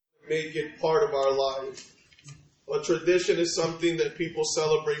make it part of our life. A tradition is something that people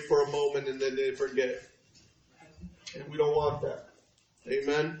celebrate for a moment and then they forget. And we don't want that.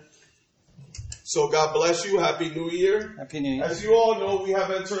 Amen. So God bless you. Happy New Year. Happy New Year. As you all know, we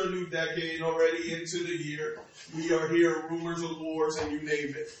have entered a new decade already into the year. We are here, rumors of wars, and you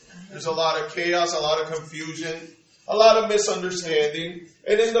name it. There's a lot of chaos, a lot of confusion, a lot of misunderstanding.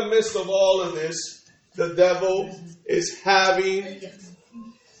 And in the midst of all of this, the devil is having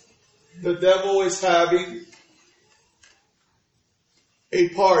a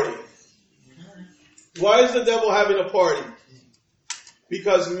party. Why is the devil having a party?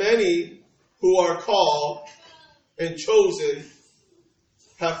 Because many who are called and chosen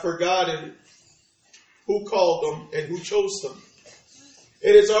have forgotten who called them and who chose them.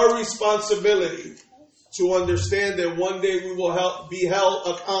 It is our responsibility to understand that one day we will be held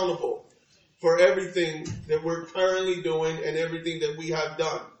accountable for everything that we're currently doing and everything that we have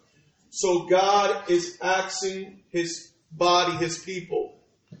done. So God is asking his body, his people,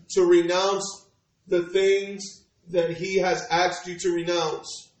 to renounce the things that he has asked you to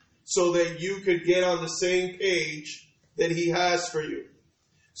renounce so that you could get on the same page that he has for you.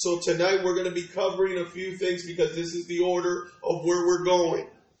 So tonight we're going to be covering a few things because this is the order of where we're going.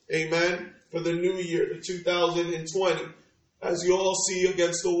 Amen. For the new year, the 2020. As you all see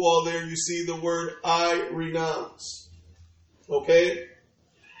against the wall there, you see the word I renounce. Okay?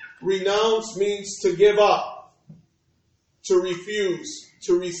 Renounce means to give up, to refuse,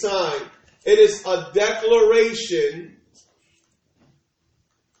 to resign. It is a declaration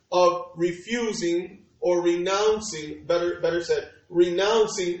of refusing or renouncing, better said,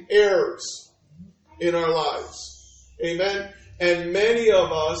 renouncing errors in our lives. Amen? And many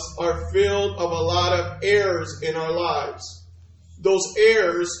of us are filled of a lot of errors in our lives. Those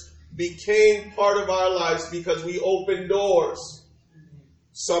errors became part of our lives because we opened doors.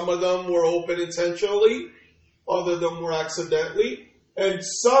 Some of them were opened intentionally, other of them were accidentally, and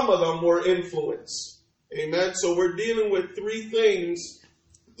some of them were influence. Amen? So we're dealing with three things,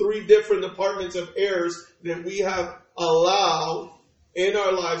 three different departments of errors that we have allowed in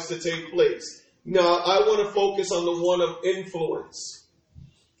our lives to take place. Now, I want to focus on the one of influence.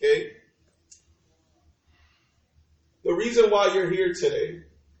 Okay? The reason why you're here today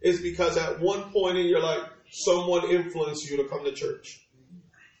is because at one point in your life, someone influenced you to come to church.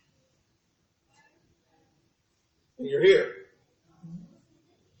 And you're here.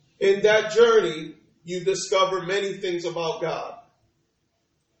 In that journey, you discover many things about God.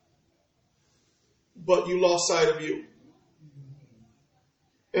 But you lost sight of you.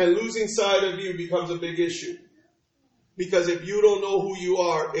 And losing sight of you becomes a big issue. Because if you don't know who you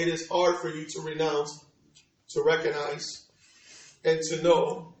are, it is hard for you to renounce, to recognize, and to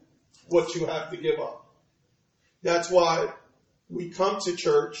know what you have to give up. That's why we come to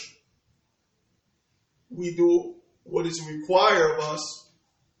church. We do what is required of us.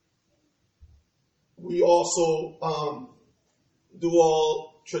 We also do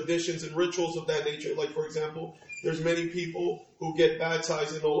all traditions and rituals of that nature. Like, for example, there's many people who get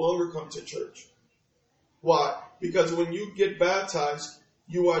baptized and no longer come to church. Why? Because when you get baptized,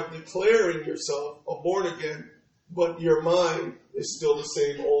 you are declaring yourself a born again, but your mind is still the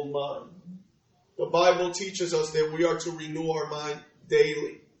same old mind. The Bible teaches us that we are to renew our mind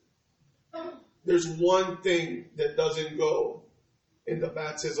daily. There's one thing that doesn't go in the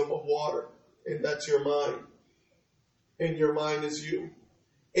baptism of water, and that's your mind. And your mind is you.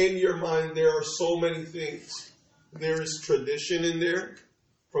 In your mind, there are so many things. There is tradition in there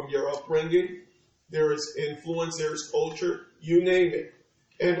from your upbringing. There is influence. There is culture. You name it.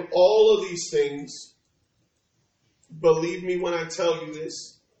 And all of these things, believe me when I tell you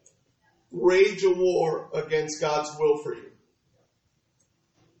this, wage a war against God's will for you.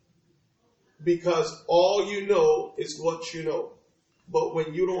 Because all you know is what you know. But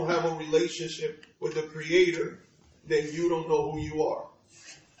when you don't have a relationship with the Creator, then you don't know who you are.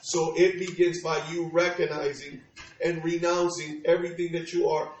 So it begins by you recognizing and renouncing everything that you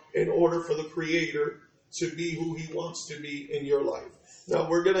are in order for the Creator to be who He wants to be in your life. Now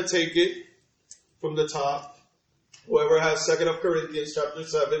we're going to take it from the top. Whoever has 2 Corinthians chapter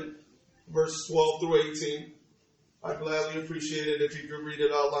 7, verse 12 through 18. I gladly appreciate it if you could read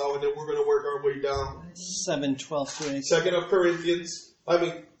it out loud, and then we're going to work our way down. 7:12 through 18.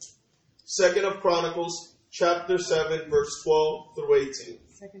 2 of Chronicles, chapter 7, verse 12 through 18.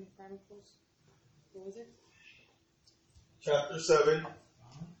 2 Chronicles, what was it? Chapter 7,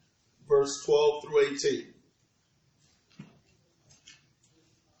 verse 12 through 18.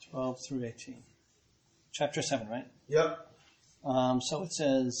 12 through 18. Chapter 7, right? Yep. So it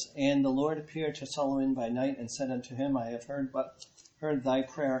says, And the Lord appeared to Solomon by night and said unto him, I have heard what heard thy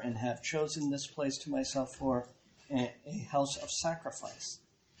prayer and have chosen this place to myself for a house of sacrifice.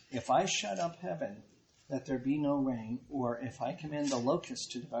 If I shut up heaven, that there be no rain, or if I command the locusts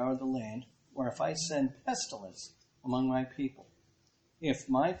to devour the land, or if I send pestilence among my people, if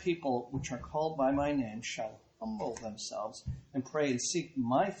my people, which are called by my name, shall humble themselves and pray and seek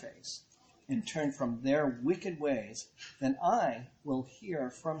my face, and turn from their wicked ways, then I will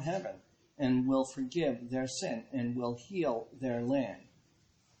hear from heaven, and will forgive their sin, and will heal their land.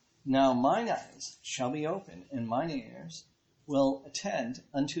 Now mine eyes shall be open, and mine ears will attend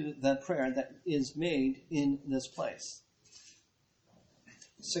unto the prayer that is made in this place.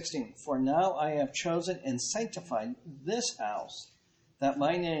 16. For now I have chosen and sanctified this house, that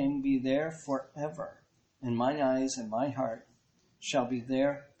my name be there forever, and mine eyes and my heart shall be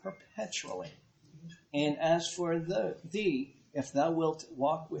there perpetually. And as for thee, if thou wilt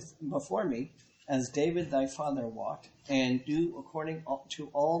walk before me, as David thy father walked, and do according to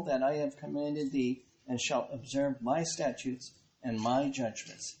all that I have commanded thee, and shalt observe my statutes and my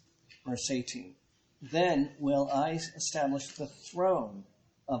judgments. Verse 18. Then will I establish the throne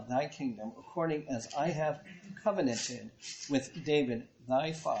of thy kingdom, according as I have covenanted with David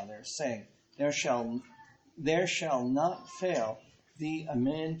thy father, saying, There shall not fail thee a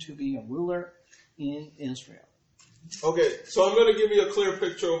man to be a ruler in Israel. Okay, so I'm going to give you a clear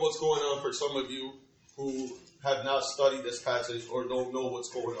picture of what's going on for some of you who have not studied this passage or don't know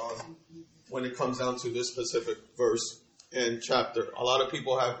what's going on when it comes down to this specific verse and chapter. A lot of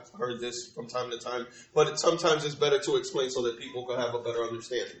people have heard this from time to time, but sometimes it's better to explain so that people can have a better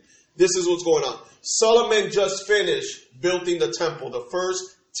understanding. This is what's going on. Solomon just finished building the temple, the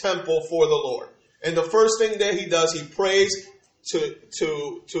first temple for the Lord. And the first thing that he does, he prays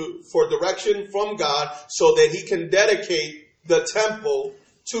for direction from God so that he can dedicate the temple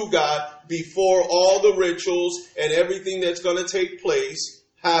to God before all the rituals and everything that's going to take place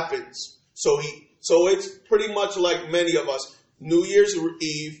happens. So it's pretty much like many of us. New Year's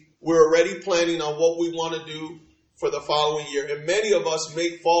Eve, we're already planning on what we want to do for the following year. And many of us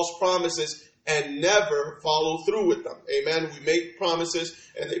make false promises and never follow through with them. Amen. We make promises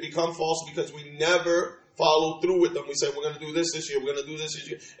and they become false because we never follow through with them. We say, we're going to do this year, we're going to do this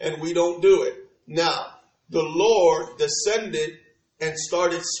year, and we don't do it. Now, the Lord descended and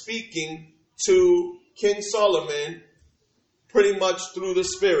started speaking to King Solomon pretty much through the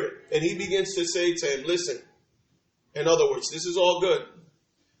Spirit. And he begins to say to him, listen, in other words, this is all good,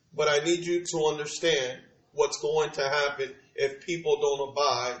 but I need you to understand what's going to happen if people don't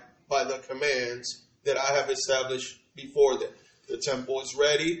abide by the commands that I have established before them. The temple is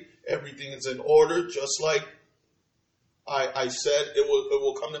ready. Everything is in order, just like I said it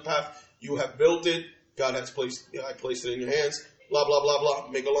will come to pass. You have built it. God has placed it in your hands. Blah, blah, blah,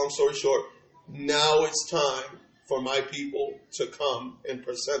 blah. Make a long story short. Now it's time for my people to come and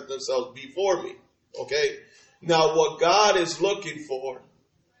present themselves before me. Okay? Now what God is looking for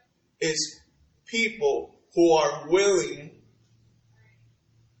is people who are willing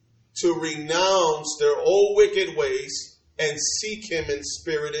to renounce their old wicked ways and seek him in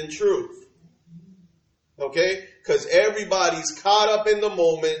spirit and truth. Okay? Because everybody's caught up in the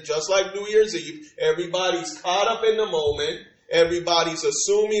moment, just like New Year's Eve. Everybody's caught up in the moment. Everybody's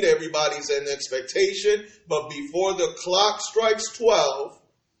assuming, everybody's in expectation. But before the clock strikes 12,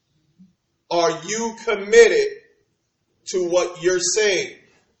 are you committed to what you're saying?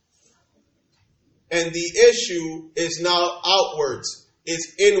 And the issue is not outwards,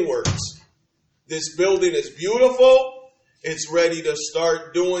 it's inwards. This building is beautiful. It's ready to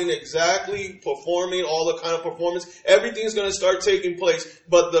start doing exactly, performing all the kind of performance. Everything's going to start taking place.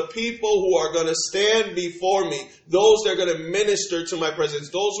 But the people who are going to stand before me, those that are going to minister to my presence,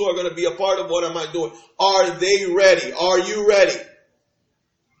 those who are going to be a part of what am I doing, are they ready? Are you ready?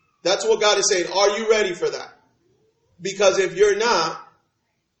 That's what God is saying. Are you ready for that? Because if you're not,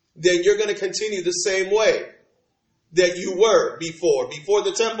 then you're going to continue the same way that you were before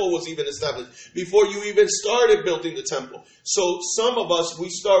the temple was even established, before you even started building the temple. So some of us, we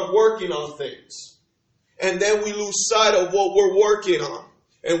start working on things, and then we lose sight of what we're working on,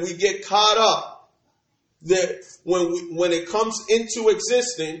 and we get caught up that when it comes into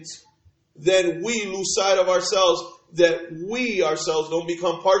existence, then we lose sight of ourselves, that we ourselves don't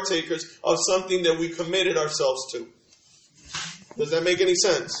become partakers of something that we committed ourselves to. Does that make any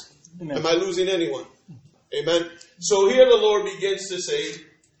sense? Amen. Am I losing anyone? Amen. So here the Lord begins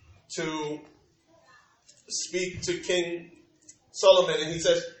to speak to King Solomon, and he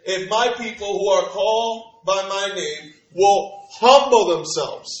says, if my people who are called by my name will humble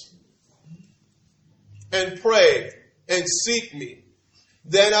themselves and pray and seek me,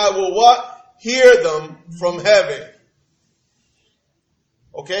 then I will what? Hear them from heaven.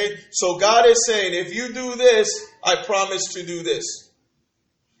 Okay? So God is saying, if you do this, I promise to do this.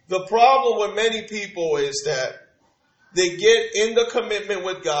 The problem with many people is that they get in the commitment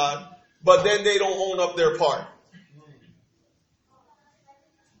with God, but then they don't own up their part.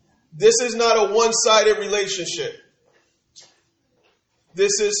 This is not a one-sided relationship.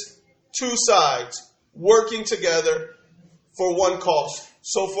 This is two sides working together for one cause.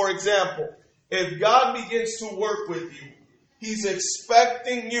 So, for example, if God begins to work with you, He's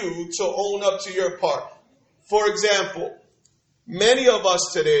expecting you to own up to your part. For example, many of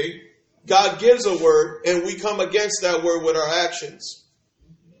us today, God gives a word and we come against that word with our actions.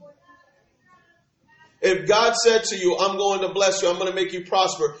 If God said to you, I'm going to bless you, I'm going to make you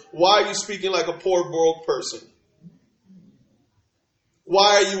prosper, why are you speaking like a poor, broke person?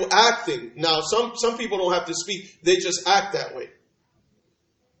 Why are you acting? Now, some people don't have to speak. They just act that way.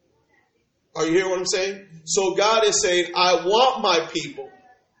 Are you hearing what I'm saying? So God is saying, I want my people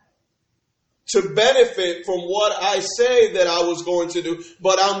to benefit from what I say that I was going to do,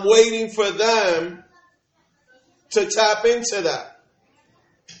 but I'm waiting for them to tap into that.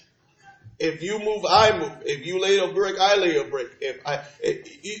 If you move, I move. If you lay a brick, I lay a brick.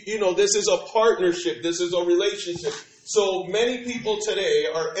 This is a partnership. This is a relationship. So many people today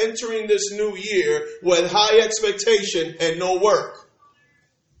are entering this new year with high expectation and no work.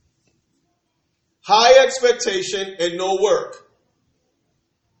 High expectation and no work.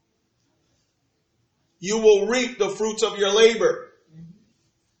 You will reap the fruits of your labor.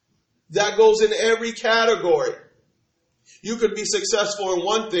 That goes in every category. You could be successful in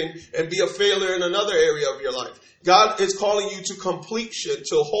one thing and be a failure in another area of your life. God is calling you to completion,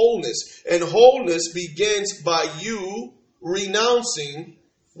 to wholeness. And wholeness begins by you renouncing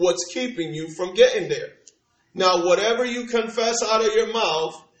what's keeping you from getting there. Now, whatever you confess out of your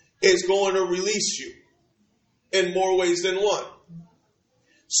mouth is going to release you in more ways than one.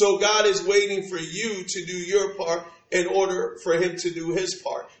 So God is waiting for you to do your part in order for Him to do His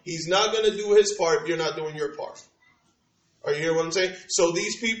part. He's not going to do His part if you're not doing your part. Are you hearing what I'm saying? So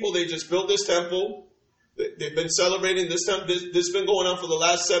these people, they just built this temple. They've been celebrating this temple. This has been going on for the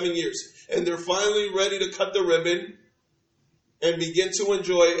last 7 years. And they're finally ready to cut the ribbon and begin to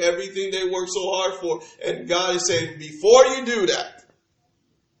enjoy everything they worked so hard for. And God is saying, before you do that,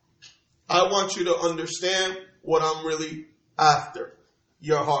 I want you to understand what I'm really after.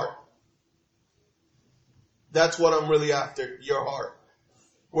 Your heart. That's what I'm really after. Your heart.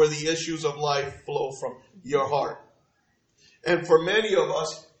 Where the issues of life flow from. Your heart. And for many of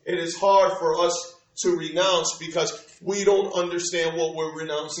us, it is hard for us to renounce because we don't understand what we're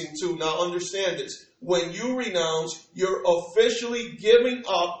renouncing to. Now understand this. When you renounce, you're officially giving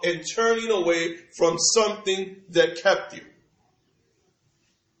up and turning away from something that kept you.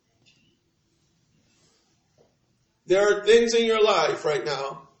 There are things in your life right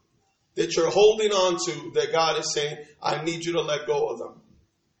now that you're holding on to that God is saying, I need you to let go of them.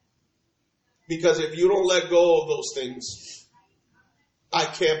 Because if you don't let go of those things, I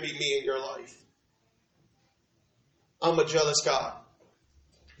can't be me in your life. I'm a jealous God.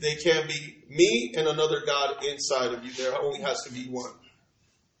 There can't be me and another God inside of you. There only has to be one.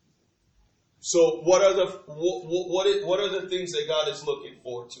 So what are the things that God is looking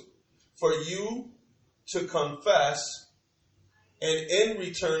forward to? For you to confess and in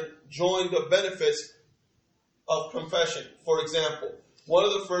return join the benefits of confession. For example, one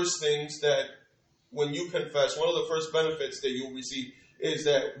of the first things that when you confess, one of the first benefits that you'll receive is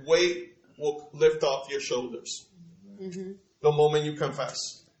that weight will lift off your shoulders. Mm-hmm. The moment you confess.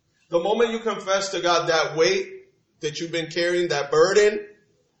 The moment you confess to God that weight that you've been carrying, that burden,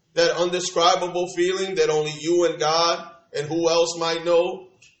 that undescribable feeling that only you and God and who else might know,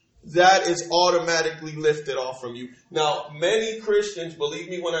 that is automatically lifted off from you. Now, many Christians, believe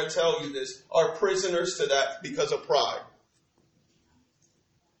me when I tell you this, are prisoners to that because of pride.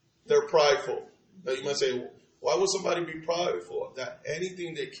 They're prideful. Now you might say, why would somebody be prideful? That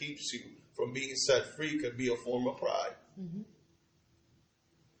anything that keeps you from being set free could be a form of pride. Mm-hmm.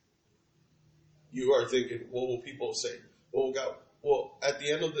 You are thinking, what will people say? Oh God. Well, at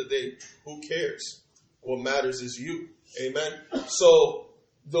the end of the day, who cares? What matters is you. Amen. So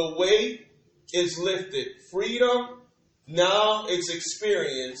the weight is lifted. Freedom now is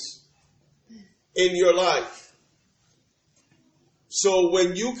experienced in your life. So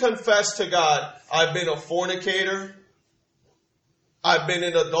when you confess to God, I've been a fornicator, I've been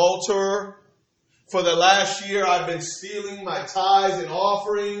an adulterer, for the last year I've been stealing my tithes and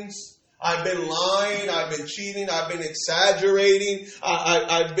offerings, I've been lying. I've been cheating. I've been exaggerating.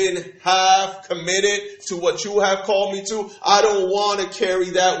 I've been half committed to what you have called me to. I don't want to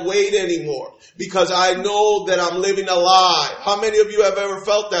carry that weight anymore because I know that I'm living a lie. How many of you have ever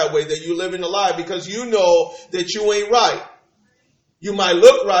felt that way, that you're living a lie? Because you know that you ain't right. You might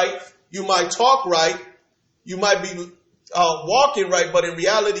look right. You might talk right. You might be walking right, but in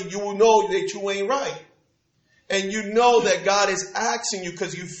reality, you will know that you ain't right. And you know that God is asking you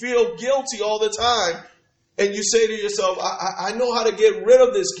because you feel guilty all the time. And you say to yourself, I know how to get rid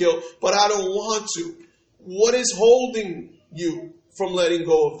of this guilt, but I don't want to. What is holding you from letting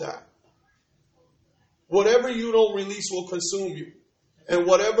go of that? Whatever you don't release will consume you. And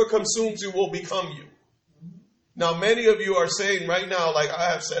whatever consumes you will become you. Now, many of you are saying right now, like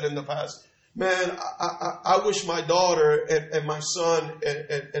I have said in the past, man, I wish my daughter and my son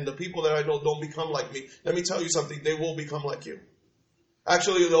and the people that I know don't become like me. Let me tell you something. They will become like you.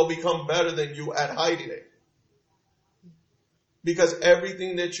 Actually, they'll become better than you at hiding it. Because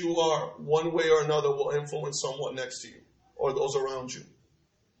everything that you are, one way or another, will influence someone next to you or those around you.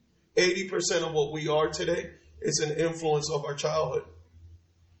 80% of what we are today is an influence of our childhood.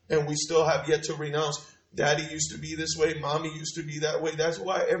 And we still have yet to renounce. Daddy used to be this way. Mommy used to be that way. That's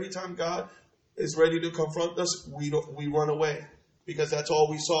why every time God is ready to confront us, we run away. Because that's all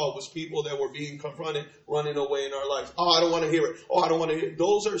we saw was people that were being confronted, running away in our lives. Oh, I don't want to hear it. Oh, I don't want to hear it.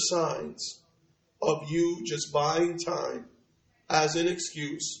 Those are signs of you just buying time as an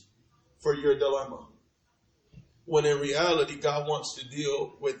excuse for your dilemma. When in reality, God wants to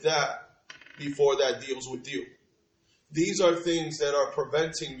deal with that before that deals with you. These are things that are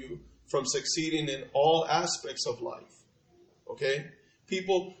preventing you from succeeding in all aspects of life. Okay?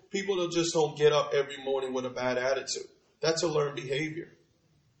 People that just don't get up every morning with a bad attitude. That's a learned behavior.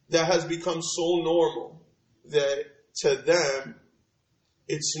 That has become so normal that to them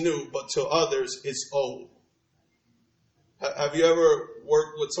it's new, but to others it's old. Have you ever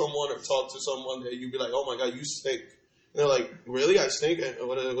worked with someone or talked to someone that you'd be like, oh my God, you stink? And they're like, really? I stink?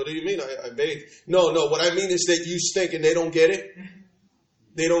 What do you mean? I bathe. No, what I mean is that you stink and they don't get it.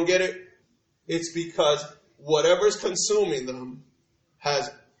 They don't get it. It's because whatever's consuming them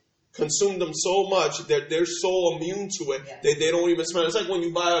has consumed them so much that they're so immune to it that they don't even smell it. It's like when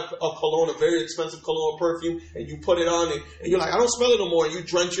you buy a cologne, a very expensive cologne or perfume, and you put it on and you're like, I don't smell it no more. And you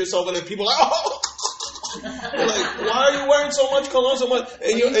drench yourself and then people are like, oh! You're like, why are you wearing so much cologne so much?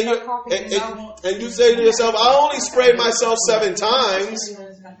 And you say to yourself, I only sprayed myself 7 times.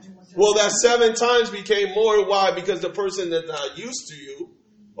 Well, that 7 times became more. Why? Because the person that's not used to you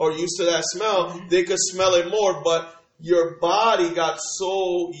or used to that smell, they could smell it more. But your body got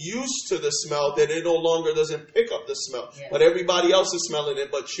so used to the smell that it no longer doesn't pick up the smell. Yeah. But everybody else is smelling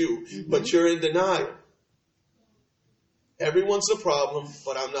it but you. Mm-hmm. But you're in denial. Everyone's the problem,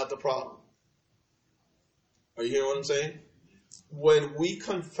 but I'm not the problem. Are you hearing what I'm saying? When we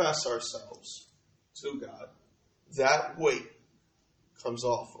confess ourselves to God, that weight comes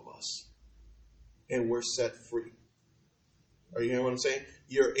off of us and we're set free. Are you hearing what I'm saying?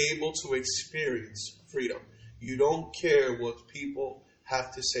 You're able to experience freedom. You don't care what people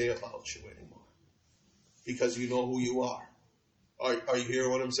have to say about you anymore because you know who you are. Are you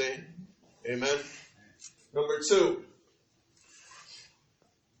hearing what I'm saying? Amen. Number 2,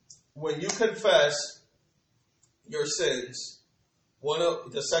 when you confess your sins, one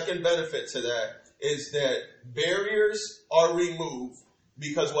of the second benefit to that is that barriers are removed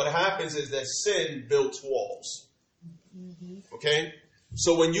because what happens is that sin builds walls. Okay?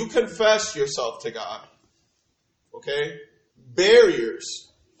 So when you confess yourself to God, okay,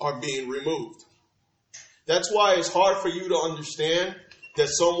 barriers are being removed. That's why it's hard for you to understand that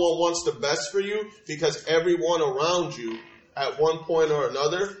someone wants the best for you because everyone around you at one point or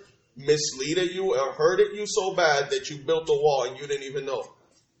another misleaded you or hurted you so bad that you built a wall and you didn't even know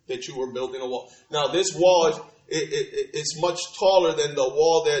that you were building a wall. Now this wall is it's much taller than the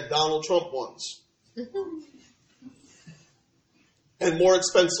wall that Donald Trump wants. And more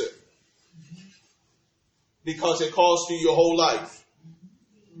expensive. Because it costs you your whole life.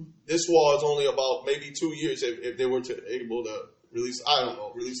 This wall is only about maybe 2 years if they were able to release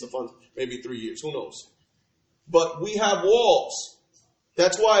the funds, maybe 3 years, who knows. But we have walls.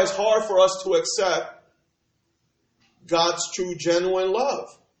 That's why it's hard for us to accept God's true, genuine love.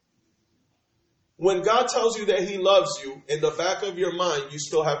 When God tells you that He loves you, in the back of your mind, you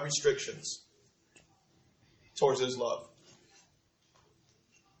still have restrictions towards His love.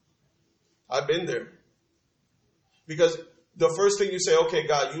 I've been there. Because the first thing you say, okay,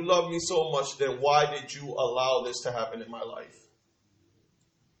 God, you love me so much, then why did you allow this to happen in my life?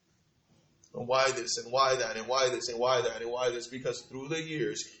 And why this and why that and why this and why that and why this? Because through the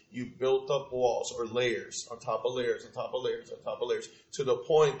years, you built up walls or layers on top of layers on top of layers on top of layers to the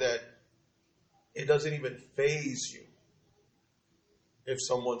point that it doesn't even faze you if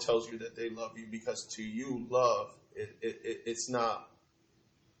someone tells you that they love you, because to you, love, it's not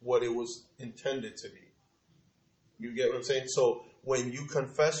what it was intended to be. You get what I'm saying? So when you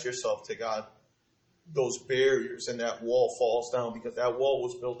confess yourself to God, those barriers and that wall falls down, because that wall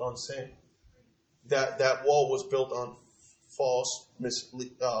was built on sin. That wall was built on false,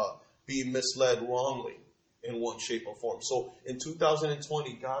 being misled wrongly in one shape or form. So in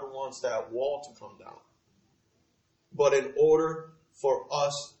 2020, God wants that wall to come down. But in order for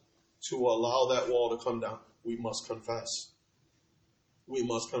us to allow that wall to come down, we must confess. We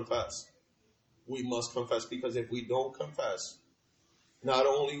must confess. We must confess, because if we don't confess, not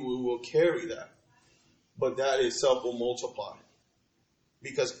only we will carry that, but that itself will multiply.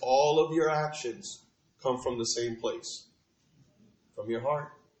 Because all of your actions come from the same place. From your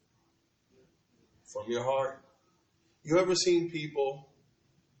heart. From your heart. You ever seen people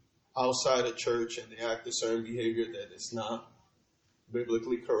outside of church and they act a certain behavior that is not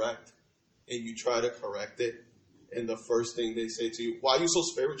biblically correct, and you try to correct it, and the first thing they say to you, why are you so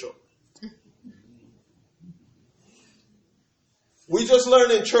spiritual? We just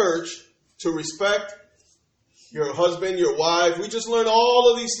learned in church to respect your husband, your wife. We just learn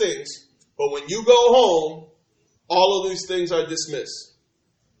all of these things. But when you go home, all of these things are dismissed.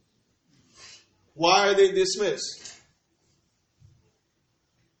 Why are they dismissed?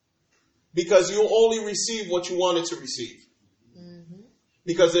 Because you only receive what you wanted to receive. Mm-hmm.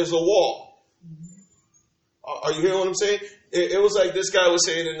 Because there's a wall. Mm-hmm. Are you hearing what I'm saying? It was like this guy was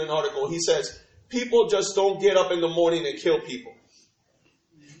saying in an article. He says, people just don't get up in the morning and kill people.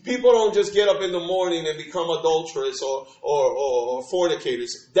 People don't just get up in the morning and become adulterous or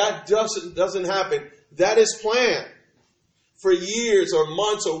fornicators. That doesn't happen. That is planned for years or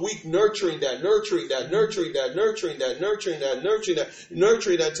months or weeks, nurturing that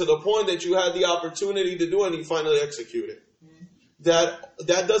to the point that you had the opportunity to do it and you finally execute it. That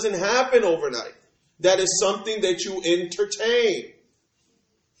doesn't happen overnight. That is something that you entertain.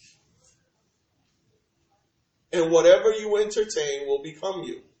 And whatever you entertain will become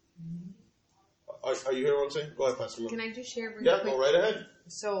you. Are you hearing what I'm saying? Go ahead, Pastor Miller. Can I just share really quick? Yeah, go right ahead.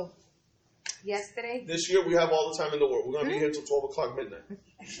 So, yesterday... This year we have all the time in the world. We're going to be here till 12 o'clock midnight.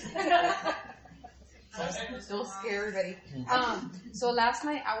 Don't scare everybody. So last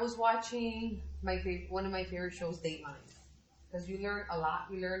night I was watching one of my favorite shows, Dateline. Because you learn a lot.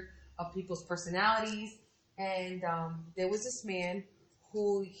 You learn of people's personalities. And there was this man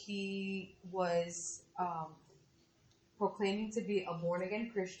who he was proclaiming to be a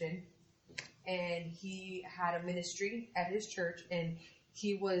born-again Christian. And he had a ministry at his church, and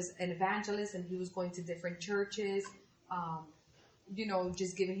he was an evangelist, and he was going to different churches,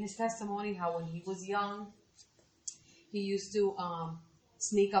 just giving his testimony, how when he was young, he used to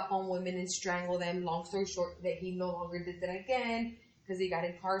sneak up on women and strangle them. Long story short, that he no longer did that again, because he got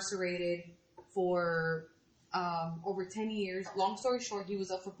incarcerated for over 10 years. Long story short, he was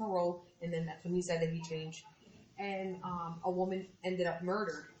up for parole, and then that's when he said that he changed. And a woman ended up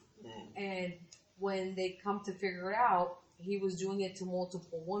murdered. And when they come to figure it out, he was doing it to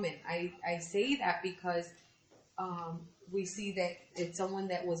multiple women. I say that because we see that it's someone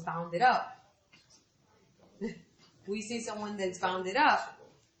that was bounded up. We see someone that's bounded up.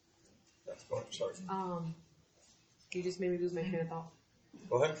 That's fine. Sorry. You just made me lose my train of thought.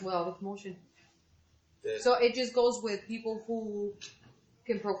 Go ahead. Well, the commotion. Yeah. So it just goes with people who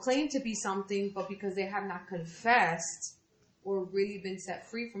can proclaim to be something, but because they have not confessed or really been set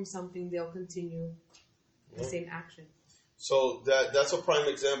free from something, they'll continue the same action. So that's a prime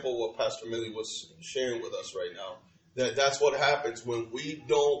example of what Pastor Millie was sharing with us right now. That's what happens when we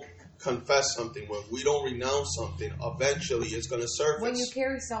don't confess something, when we don't renounce something, eventually it's going to surface. When you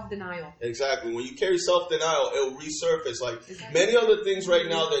carry self-denial. Exactly. When you carry self-denial, it'll resurface. Like many other things right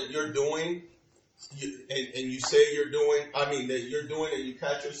now that you're doing, and you say you're doing, that you're doing and you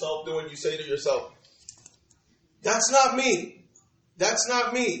catch yourself doing, you say to yourself, that's not me. That's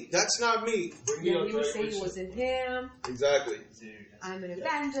not me. That's not me. He would say it wasn't him. Exactly. I'm an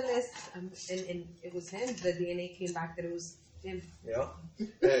evangelist. And it was him. The DNA came back that it was him. Yeah.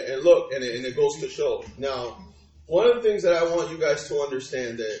 And look, and it goes to show. Now, one of the things that I want you guys to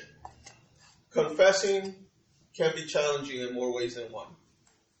understand that confessing can be challenging in more ways than one.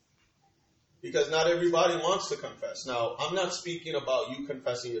 Because not everybody wants to confess. Now, I'm not speaking about you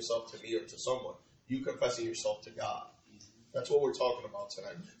confessing yourself to me or to someone. You confessing yourself to God. That's what we're talking about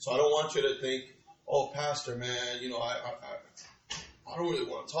tonight. So I don't want you to think, oh, Pastor, man, I don't really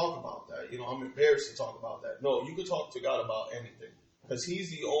want to talk about that. I'm embarrassed to talk about that. No, you can talk to God about anything because He's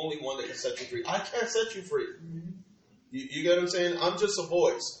the only one that can set you free. I can't set you free. You get what I'm saying? I'm just a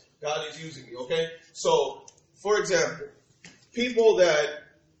voice. God is using me, okay? So, for example, people that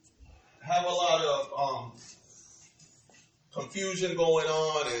have a lot of confusion going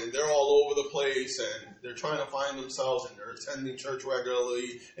on and they're all over the place and they're trying to find themselves and they're attending church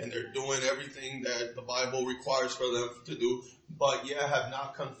regularly and they're doing everything that the Bible requires for them to do, but have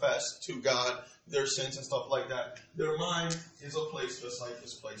not confessed to God their sins and stuff like that. Their mind is a place just like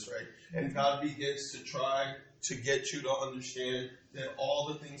this place, right? And God begins to try to get you to understand that all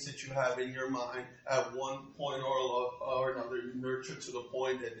the things that you have in your mind at one point or another, you nurture to the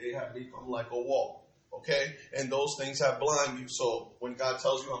point that they have become like a wall. Okay? And those things have blind you. So when God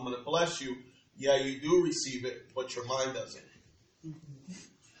tells you, I'm going to bless you, you do receive it, but your mind doesn't.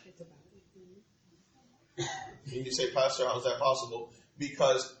 And you say, Pastor, how is that possible?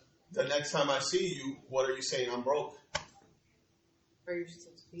 Because the next time I see you, what are you saying? I'm broke. Or you're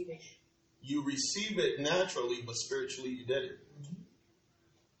still speeding. You receive it naturally, but spiritually you did it.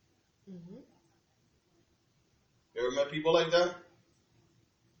 Mm-hmm. You ever met people like that?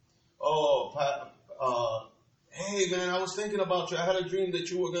 Hey man, I was thinking about you. I had a dream that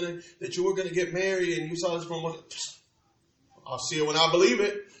you were gonna get married, and you saw this from. I'll see it when I believe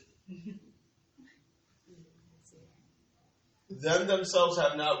it. Them themselves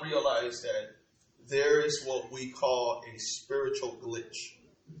have not realized that there is what we call a spiritual glitch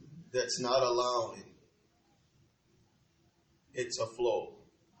that's not allowing. It's a flow.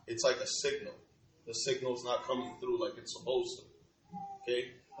 It's like a signal. The signal's not coming through like it's supposed to.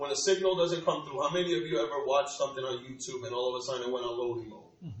 Okay? When a signal doesn't come through, how many of you ever watched something on YouTube and all of a sudden it went on loading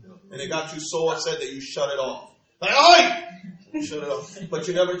mode? And it got you so upset that you shut it off. Like, oi! You shut it off. But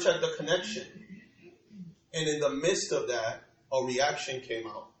you never checked the connection. And in the midst of that, a reaction came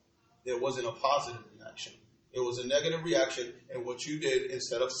out. It wasn't a positive reaction. It was a negative reaction. And what you did,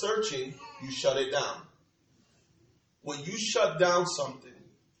 instead of searching, you shut it down. When you shut down something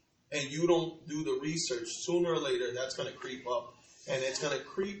and you don't do the research, sooner or later, that's going to creep up. And it's going to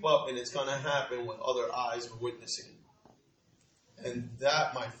creep up and it's going to happen when other eyes are witnessing. And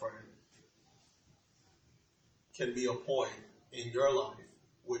that, my friend, can be a point in your life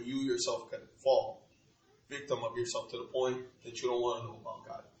where you yourself can fall victim of yourself to the point that you don't want to know about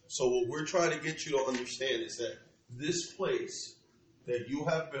God. So what we're trying to get you to understand is that this place that you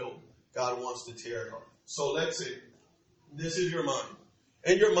have built, God wants to tear it up. So let's say this is your mind.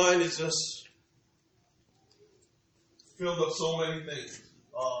 And your mind is just filled up so many things.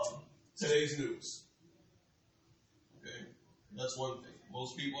 Today's news. Okay? That's one thing.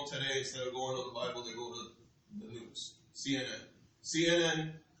 Most people today, instead of going to the Bible, they go to the news.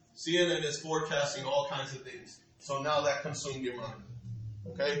 CNN is forecasting all kinds of things. So now that consumed your mind.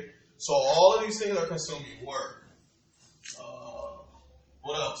 Okay? So all of these things are consuming work.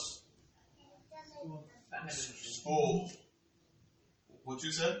 What else? School. What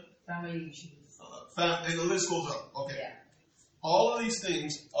you said? Family issues. And the list goes up. Okay. Yeah. All of these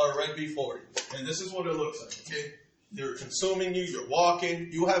things are right before you. And this is what it looks like. Okay? They're consuming you. You're walking.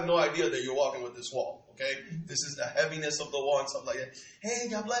 You have no idea that you're walking with this wall. Okay? This is the heaviness of the wall and stuff like that. Hey,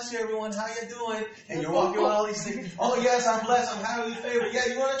 God bless you, everyone. How you doing? And you're walking with all these things. Oh, yes, I'm blessed. I'm highly favored. Yeah,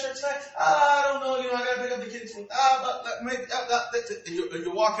 you going to church tonight? I don't know. I got to pick up the kids. And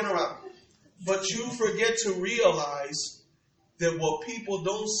you're walking around. But you forget to realize that what people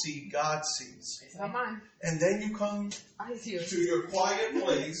don't see, God sees. Come on. And then you come to your quiet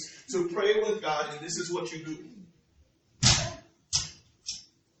place to pray with God, and this is what you do.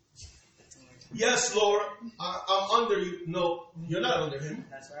 Yes, Lord, I'm under you. No, you're not under him.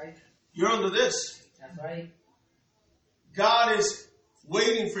 That's right. You're under this. That's right. God is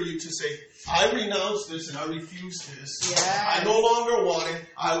waiting for you to say, I renounce this and I refuse this. Yes. I no longer want it.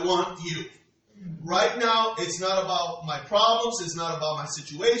 I want you. Right now, it's not about my problems. It's not about my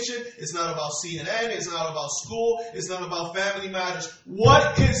situation. It's not about CNN. It's not about school. It's not about family matters.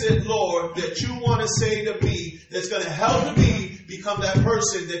 What is it, Lord, that you want to say to me that's going to help me become that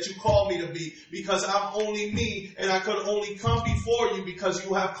person that you call me to be? Because I'm only me, and I could only come before you because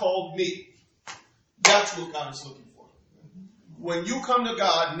you have called me. That's what God is looking for. When you come to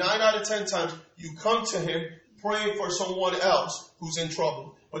God, 9 out of 10 times, you come to him praying for someone else who's in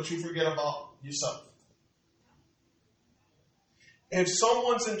trouble, but you forget about yourself. If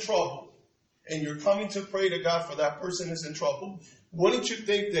someone's in trouble and you're coming to pray to God for that person who's in trouble, wouldn't you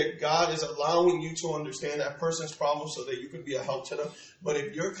think that God is allowing you to understand that person's problem so that you can be a help to them? But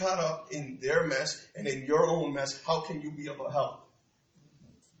if you're caught up in their mess and in your own mess, how can you be of a help?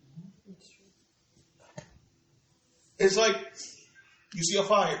 It's like You see a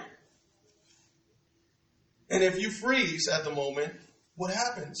fire. And if you freeze at the moment, what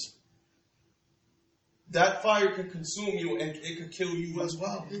happens? That fire can consume you and it could kill you as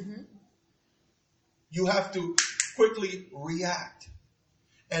well. Mm-hmm. You have to quickly react.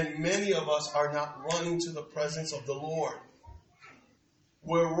 And many of us are not running to the presence of the Lord.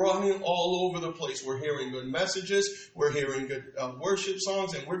 We're running all over the place. We're hearing good messages. We're hearing good worship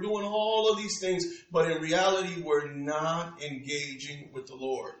songs. And we're doing all of these things. But in reality, we're not engaging with the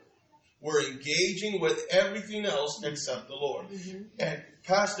Lord. We're engaging with everything else except the Lord. Mm-hmm. And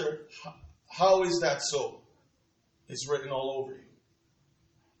Pastor, how is that so? It's written all over you.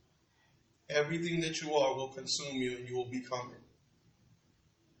 Everything that you are will consume you and you will become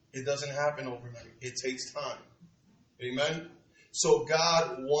it. It doesn't happen overnight. It takes time. Amen? So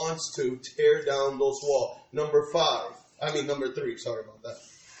God wants to tear down those walls. Number 3, sorry about that.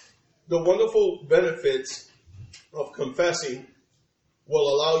 The wonderful benefits of confessing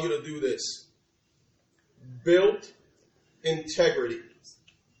will allow you to do this. Build integrity.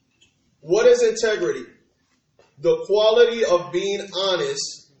 What is integrity? The quality of being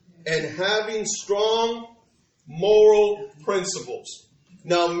honest and having strong moral principles.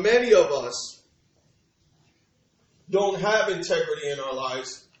 Now, many of us don't have integrity in our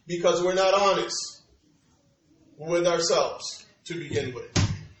lives because we're not honest with ourselves to begin with.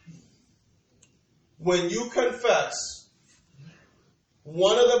 When you confess,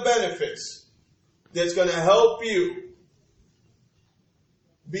 one of the benefits that's going to help you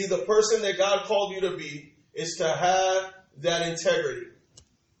be the person that God called you to be is to have that integrity.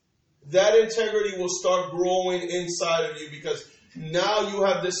 That integrity will start growing inside of you because now you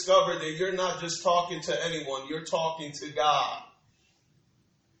have discovered that you're not just talking to anyone, you're talking to God.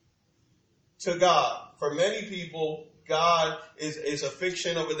 To God. For many people, God is a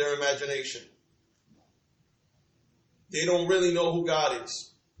fiction of their imagination. They don't really know who God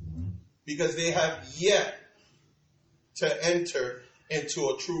is because they have yet to enter into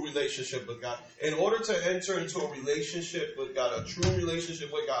a true relationship with God. In order to enter into a relationship with God, a true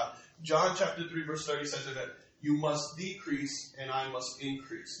relationship with God, John chapter 3 verse 30 says that you must decrease and I must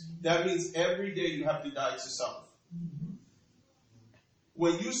increase. That means every day you have to die to self.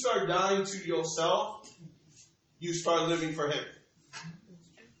 When you start dying to yourself, you start living for Him.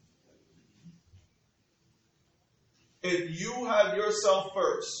 If you have yourself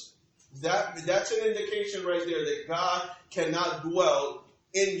first, that's an indication right there that God cannot dwell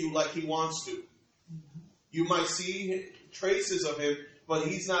in you like He wants to. You might see traces of Him, but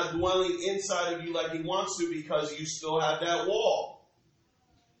He's not dwelling inside of you like He wants to because you still have that wall.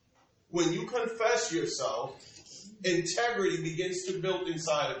 When you confess yourself, integrity begins to build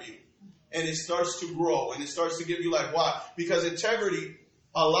inside of you. And it starts to grow. And it starts to give you like, why? Because integrity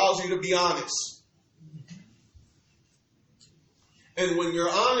allows you to be honest. And when you're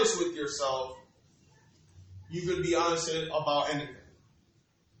honest with yourself, you can be honest about anything.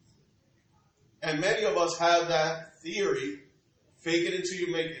 And many of us have that theory, fake it until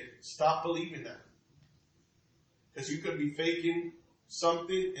you make it. Stop believing that. Because you could be faking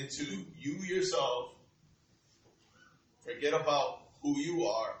something until you yourself forget about who you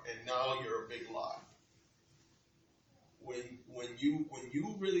are, and now you're a big lie. When you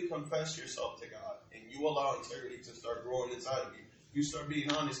really confess yourself to God, and you allow integrity to start growing inside of you, you start being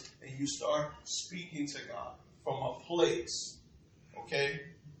honest, and you start speaking to God from a place, okay,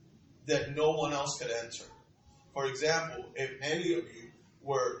 that no one else could enter. For example, if any of you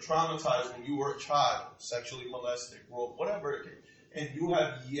were traumatized when you were a child, sexually molested, whatever it is, and you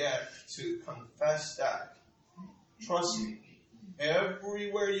have yet to confess that, trust me,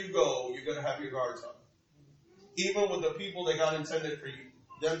 everywhere you go, you're going to have your guards up. Even with the people that God intended for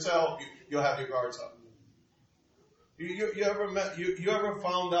them to help you, you'll have your guards up. You ever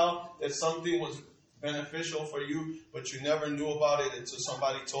found out that something was beneficial for you, but you never knew about it until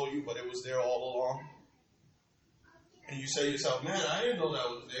somebody told you, but it was there all along? And you say to yourself, man, I didn't know that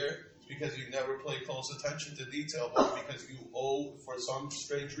was there. It's because you never paid close attention to detail, but because you for some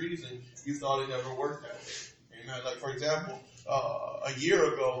strange reason, you thought it never worked that way. Amen. Like, for example, a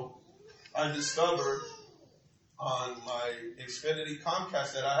year ago, I discovered on my Xfinity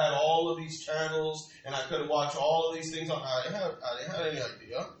Comcast that I had all of these channels and I could watch all of these things. I didn't have any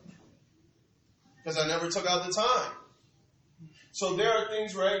idea because I never took out the time. So there are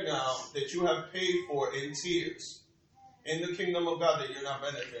things right now that you have paid for in tears in the kingdom of God that you're not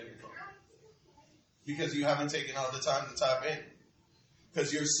benefiting from because you haven't taken out the time to tap in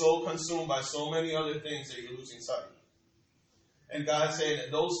because you're so consumed by so many other things that you're losing sight. And God's saying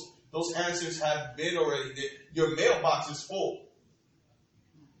that those answers have been already. Your mailbox is full.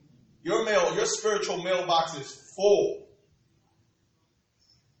 Your spiritual mailbox is full.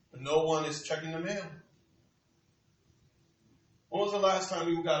 no one is checking the mail. When was the last time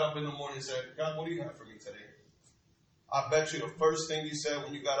you got up in the morning and said, God, what do you have for me today? I bet you the first thing you said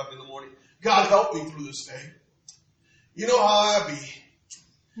when you got up in the morning, God, help me through this day. You know how I be.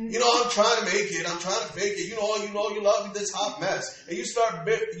 You know, I'm trying to make it. I'm trying to fake it. You love this hot mess. And you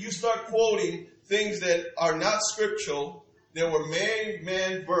start quoting things that are not scriptural, that were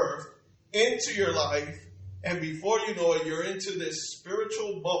man birthed into your life. And before you know it, you're into this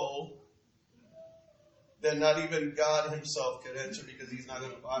spiritual bubble that not even God himself can enter, because he's not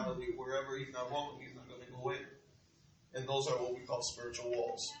going to violate wherever he's not welcome. He's not going to go in. And those are what we call spiritual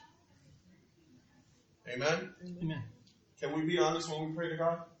walls. Amen? Amen. Can we be honest when we pray to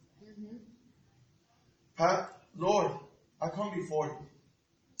God? Mm-hmm. Lord, I come before you.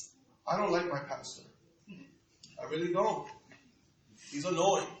 I don't like my pastor. I really don't. He's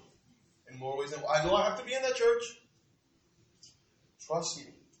annoying in more ways than I know I have to be in that church. Trust me.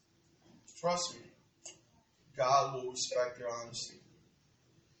 Trust me. God will respect your honesty.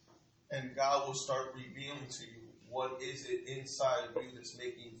 And God will start revealing to you what is it inside of you that's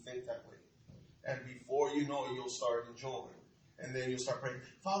making you think that way. And before you know it, you'll start enjoying. And then you'll start praying,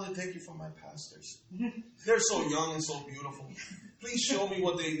 Father, thank you for my pastors. They're so young and so beautiful. Please show me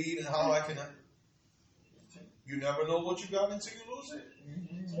what they need and how I can. You never know what you got until you lose it.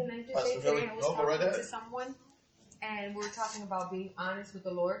 Can I just say today I was talking to someone, and we were talking about being honest with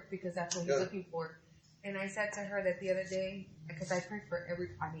the Lord, because that's what he's looking for. And I said to her that the other day, because I prayed for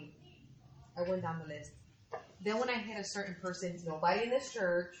everybody, I went down the list. Then when I hit a certain person, nobody in this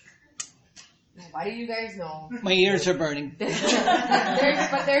church, nobody you guys know. My ears are burning. But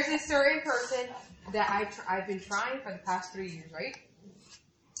there's this certain person that I've been trying for the past 3 years, right?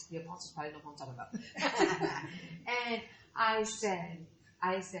 The apostles probably know what I'm talking about. And I said,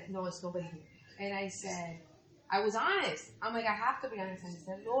 no, it's nobody here. And I said, I was honest. I'm like, I have to be honest. And I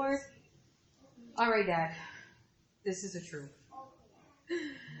said, Lord, all right, Dad, this is the truth.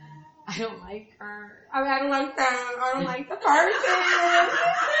 I don't like her. I mean, I don't like them. I don't like the person.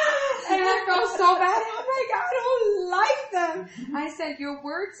 And I felt so bad. I'm like, I don't like them. I said, your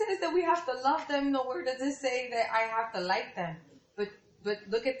word says that we have to love them. Nowhere does it say that I have to like them. But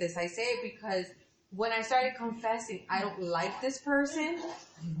look at this. I say it because when I started confessing, I don't like this person,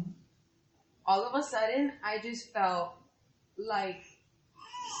 all of a sudden, I just felt like,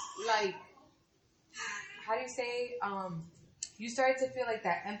 how do you say, you started to feel like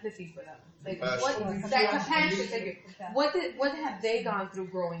that empathy for them. Like, what have they gone through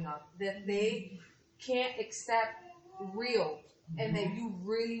growing up that they can't accept real, and that you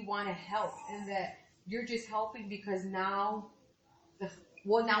really want to help, and that you're just helping because now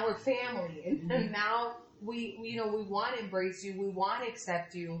we're family, and now we want to embrace you, we want to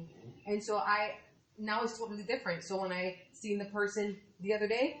accept you, and so now it's totally different. So when I seen the person the other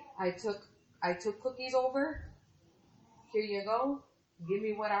day, I took cookies over. Here you go. Give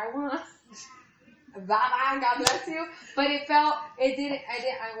me what I want. Bye-bye. God bless you. But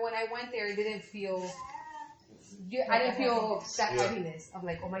when I went there, it didn't feel, I didn't feel that heaviness. I'm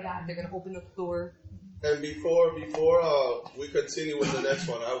like, oh my God, they're going to open the door. And before we continue with the next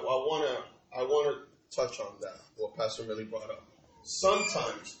one, I want to touch on that, what Pastor Millie brought up.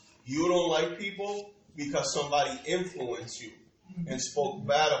 Sometimes you don't like people because somebody influenced you and spoke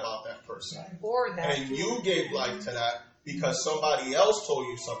bad about that person. Or that. And you gave life to that because somebody else told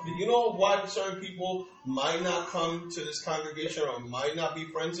you something. You know why certain people might not come to this congregation or might not be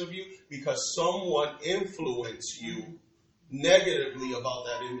friends of you? Because someone influenced you negatively about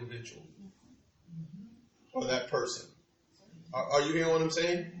that individual or that person. Are you hearing what I'm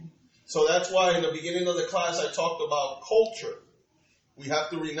saying? So that's why in the beginning of the class I talked about culture. We have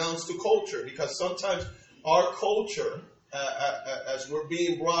to renounce the culture, because sometimes our culture, as we're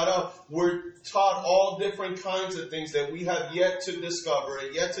being brought up, we're taught all different kinds of things that we have yet to discover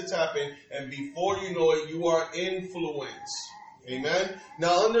and yet to tap in. And before you know it, you are influenced. Amen?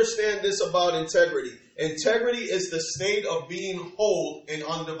 Now understand this about integrity. Integrity is the state of being whole and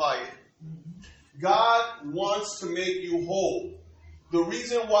undivided. God wants to make you whole. The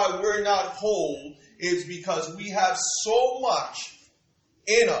reason why we're not whole is because we have so much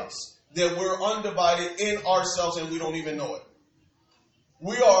in us that we're undivided in ourselves and we don't even know it.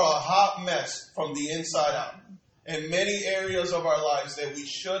 We are a hot mess from the inside out. In many areas of our lives that we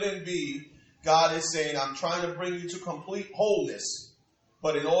shouldn't be, God is saying, I'm trying to bring you to complete wholeness.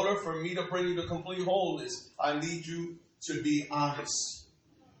 But in order for me to bring you to complete wholeness, I need you to be honest.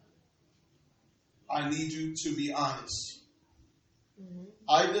 I need you to be honest. Mm-hmm.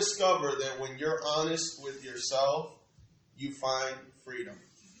 I discover that when you're honest with yourself, you find freedom.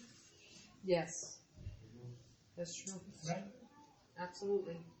 Yes. That's true. Right.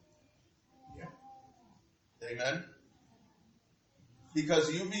 Absolutely. Amen?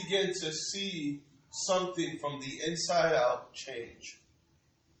 Because you begin to see something from the inside out change.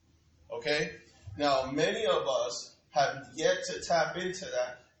 Okay? Now, many of us have yet to tap into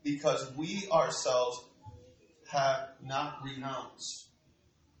that because we ourselves have not renounced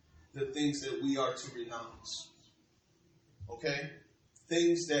the things that we are to renounce. Okay?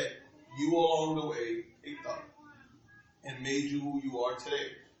 Things that you along the way picked up and made you who you are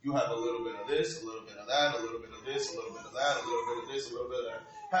today. You have a little bit of this, a little bit of that, a little bit of this, a little bit of that, a little bit of this, a little bit of that.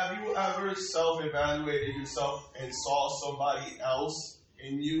 Have you ever self-evaluated yourself and saw somebody else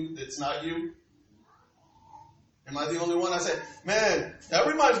in you that's not you? Am I the only one? I said, man, that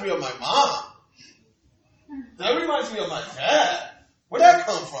reminds me of my mom. That reminds me of my dad. Where'd that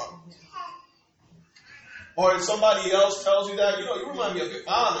come from? Or if somebody else tells you that, you remind me of your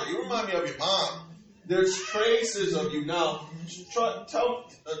father. You remind me of your mom. There's traces of you. Now,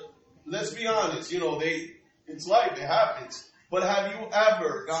 let's be honest. It's life. It happens. But have you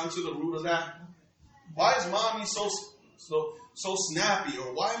ever gone to the root of that? Why is mommy so snappy?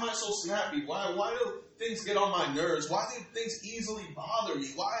 Or why am I so snappy? Why do things get on my nerves? Why do things easily bother me?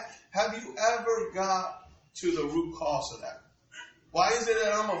 Why have you ever got to the root cause of that? Why is it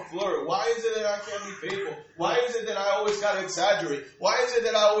that I'm a flirt? Why is it that I can't be faithful? Why is it that I always got to exaggerate? Why is it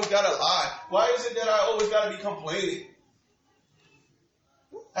that I always got to lie? Why is it that I always got to be complaining?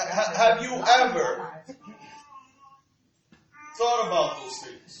 Have you ever thought about those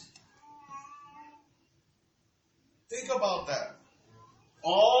things? Think about that.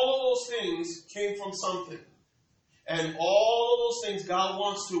 All of those things came from something. And all of those things God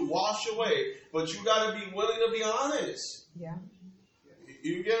wants to wash away. But you got to be willing to be honest. Yeah.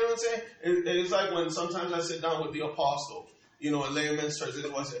 You get what I'm saying? It's like when sometimes I sit down with the apostle, in layman's terms,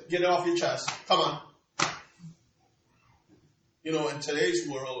 get it off your chest. Come on. In today's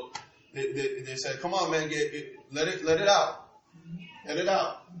world, they said, come on, man, let it out. Let it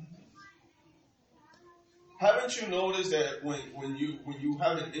out. Haven't you noticed that when you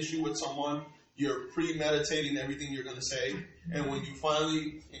have an issue with someone, you're premeditating everything you're going to say, and when you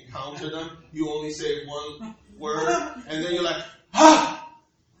finally encounter them, you only say one word, and then you're like, ah!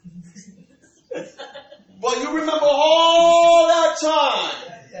 But you remember all that time,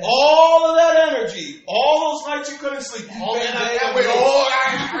 all of that energy, all those nights you couldn't sleep, all that I can't wait,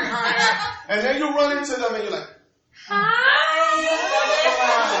 and then you run into them and you're like, hi.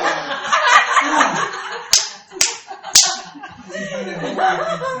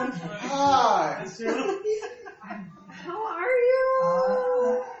 How are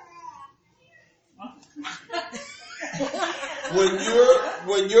you?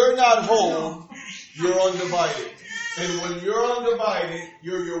 When you're not home, you're undivided. And when you're undivided,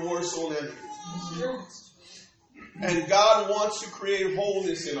 you're your worst own enemy. And God wants to create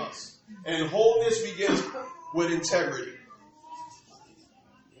wholeness in us. And wholeness begins with integrity.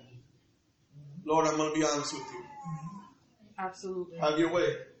 Lord, I'm going to be honest with you. Absolutely. Have your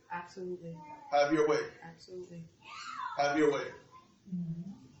way. Absolutely. Have your way. Absolutely. Have your way.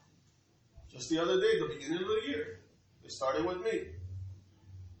 Just the other day, the beginning of the year, it started with me.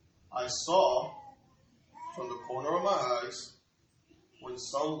 I saw from the corner of my eyes when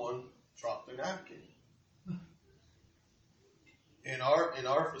someone dropped a napkin. In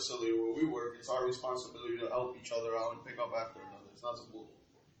our facility where we work, it's our responsibility to help each other out and pick up after another. It's not a bull.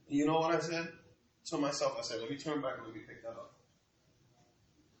 You know what I said to myself? I said, let me turn back and let me pick that up.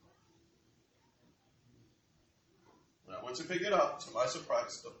 When I went to pick it up, to my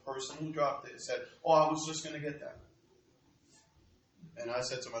surprise, the person who dropped it said, oh, I was just going to get that. And I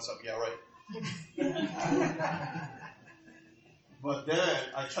said to myself, yeah, right. But then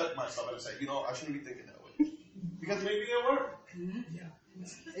I checked myself and I said, I shouldn't be thinking that way. Because maybe it worked. Yeah.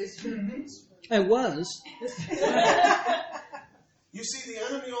 It's true. It was. You see, the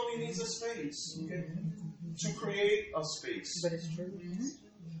enemy only needs a space to create a space. But it's true.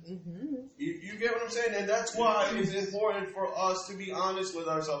 Mm-hmm. You get what I'm saying? And that's why it's important for us to be honest with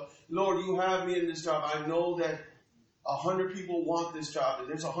ourselves. Lord, you have me in this job. I know that 100 people want this job, and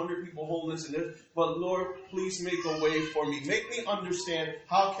there's 100 people homeless, but Lord, please make a way for me. Make me understand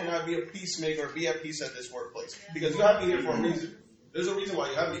how can I be a peacemaker, be at peace at this workplace. Because you have me here for a reason. There's a reason why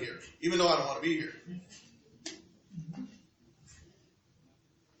you have me here, even though I don't want to be here.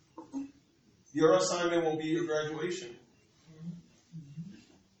 Your assignment will be your graduation.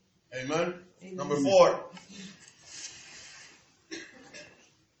 Amen? Amen. Number 4.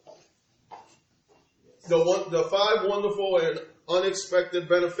 The 5 wonderful and unexpected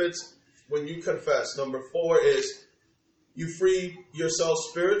benefits when you confess. Number 4 is you free yourself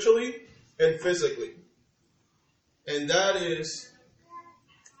spiritually and physically. And that is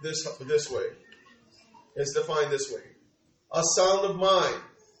this way. is defined this way. A sound of mind.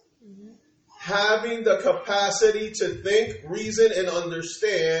 Having the capacity to think, reason, and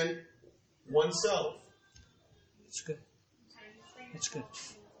understand oneself. It's good. It's good.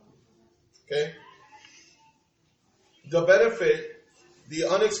 Okay? The benefit, the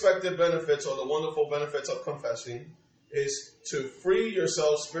unexpected benefits or the wonderful benefits of confessing is to free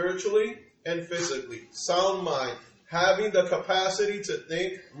yourself spiritually and physically. Sound mind. Having the capacity to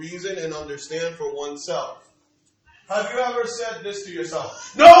think, reason, and understand for oneself. Have you ever said this to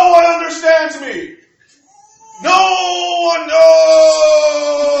yourself? No one understands me. No one knows.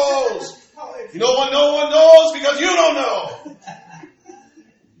 You know what no one knows? Because you don't know.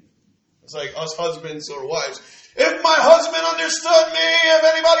 It's like us husbands or wives. If my husband understood me, if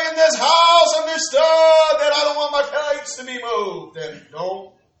anybody in this house understood that I don't want my plates to be moved, then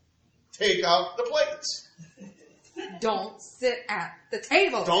don't take out the plates. Don't sit at the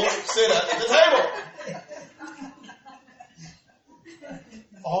table. Don't sit at the table.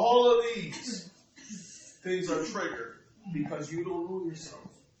 All of these things are triggered because you don't know yourself.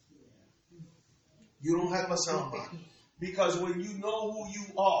 You don't have a sound mind. Because when you know who you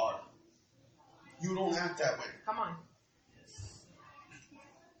are, you don't act that way. Come on.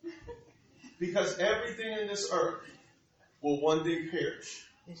 Because everything in this earth will one day perish.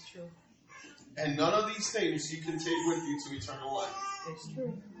 It's true. And none of these things you can take with you to eternal life. It's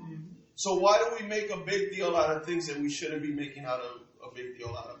true. So why do we make a big deal out of things that we shouldn't be making a big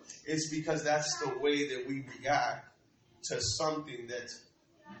deal out of? It's because that's the way that we react to something that's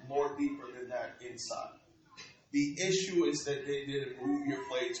more deeper than that inside. The issue is that they didn't move your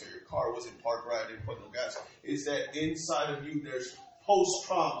plates or your car wasn't parked right and put no gas. Is that inside of you there's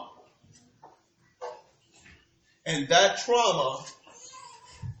post-trauma. And that trauma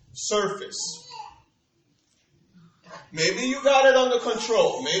surface. Maybe you got it under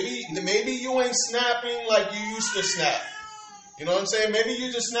control. Maybe you ain't snapping like you used to snap. You know what I'm saying? Maybe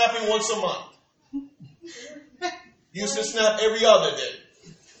you're just snapping once a month. You used to snap every other day.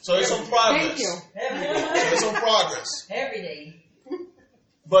 So there's some progress. Thank you. There's some progress. Every day.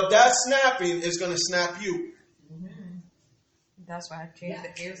 But that snapping is going to snap you. That's why I changed the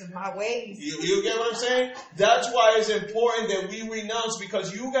gears of my ways. You get what I'm saying? That's why it's important that we renounce,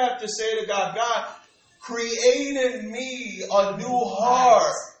 because you have to say to God, God, create in me a new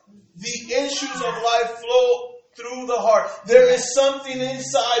heart. The issues of life flow through the heart. There is something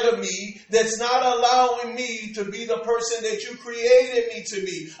inside of me that's not allowing me to be the person that you created me to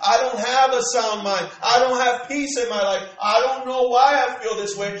be. I don't have a sound mind. I don't have peace in my life. I don't know why I feel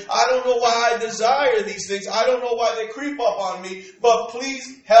this way. I don't know why I desire these things. I don't know why they creep up on me. But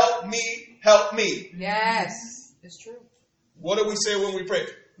please help me. Help me. Yes, it's true. What do we say when we pray?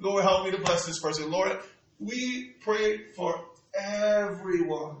 Lord, help me to bless this person. Lord, we pray for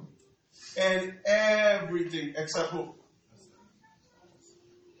everyone and everything except who?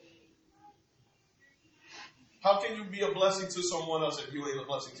 How can you be a blessing to someone else if you ain't a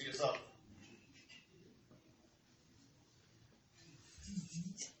blessing to yourself?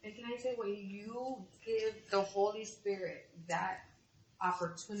 And can I say, when you give the Holy Spirit that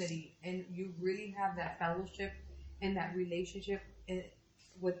opportunity and you really have that fellowship and that relationship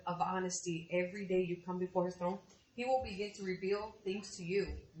of honesty every day you come before His throne, He will begin to reveal things to you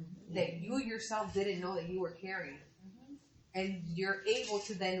that you yourself didn't know that you were carrying. And you're able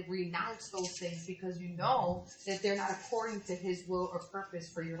to then renounce those things because you know that they're not according to His will or purpose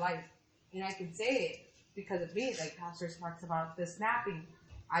for your life. And I can say it because of me, like Pastor talks about the snapping.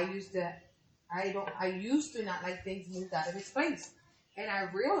 I used to not like things moved out of its place. And I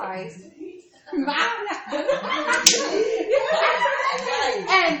realized and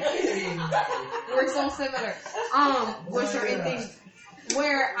we're so similar. With certain things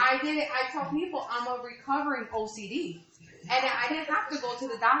where I tell people I'm a recovering OCD. And I didn't have to go to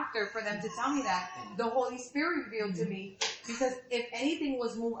the doctor for them to tell me that. The Holy Spirit revealed to me, because if anything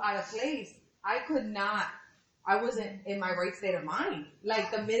was moved out of place, I wasn't in my right state of mind. Like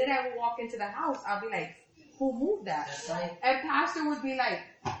the minute I would walk into the house, I'll be like, who moved that? And Pastor would be like,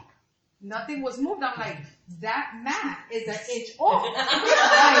 nothing was moved. I'm like, that mat is an inch off.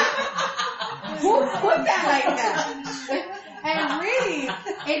 Like, who put that like that? And really,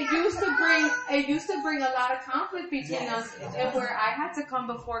 it used to bring a lot of conflict between us, and where I had to come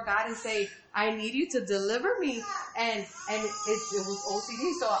before God and say, I need you to deliver me. And it was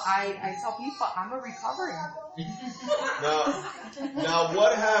OCD. So I tell people I'm a recovering. Now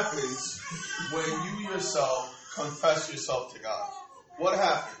what happens when you yourself confess yourself to God? What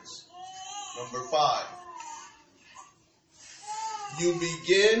happens? Number 5. You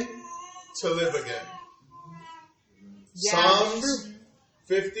begin to live again. Yeah, Psalms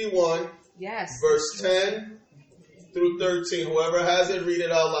 51 Yes. verse 10 through 13. Whoever has it, read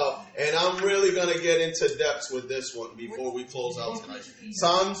it out loud. And I'm really going to get into depths with this one before we close out tonight.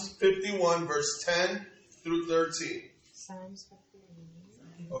 Psalms 51, verse 10 through 13. Psalms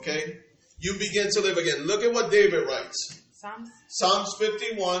 51. Okay? You begin to live again. Look at what David writes. Psalms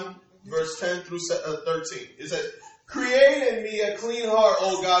 51, verse 10 through 13. It says, create in me a clean heart,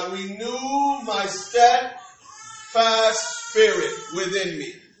 O God. Renew my steadfast spirit within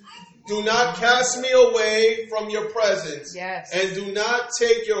me. Do not cast me away from your presence. Yes. And do not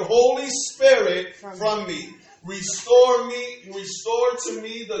take your Holy Spirit from me. Restore to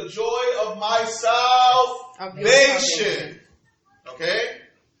me the joy of my salvation. Okay?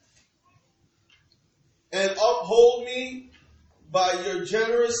 And uphold me by your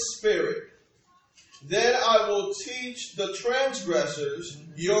generous spirit. Then I will teach the transgressors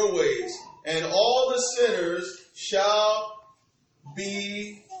your ways, and all the sinners shall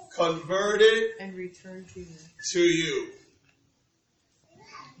be converted and return to you.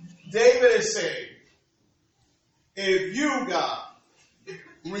 David is saying, if you, God,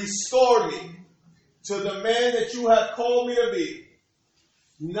 restore me to the man that you have called me to be,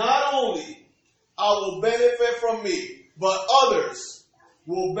 not only I will benefit from me, but others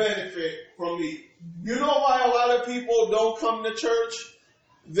will benefit from me. You know why a lot of people don't come to church?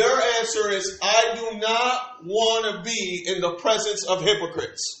 Their answer is, I do not want to be in the presence of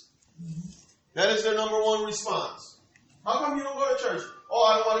hypocrites. That is their number one response. How come you don't go to church? Oh,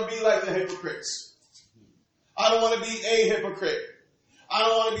 I don't want to be like the hypocrites. I don't want to be a hypocrite. I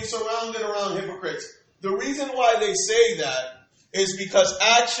don't want to be surrounded around hypocrites. The reason why they say that is because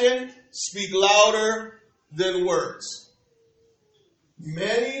action speaks louder than words.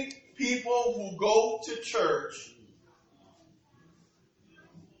 Many people who go to church,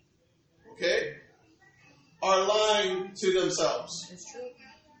 okay, are lying to themselves. It's true.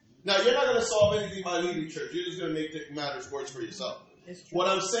 Now, you're not going to solve anything by leaving church. You're just going to make matters worse for yourself. It's true. What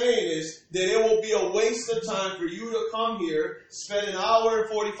I'm saying is that it will be a waste of time for you to come here, spend an hour and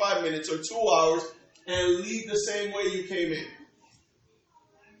 45 minutes or 2 hours, and leave the same way you came in.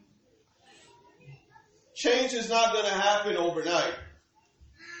 Change is not going to happen overnight.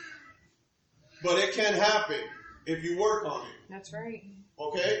 But it can happen if you work on it. That's right.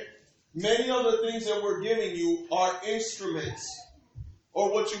 Okay? Many of the things that we're giving you are instruments,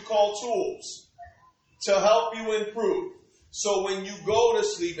 or what you call tools, to help you improve. So when you go to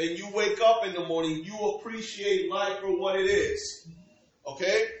sleep and you wake up in the morning, you appreciate life for what it is.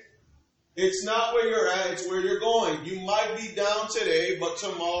 Okay? It's not where you're at, it's where you're going. You might be down today, but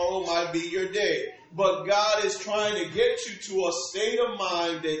tomorrow might be your day. But God is trying to get you to a state of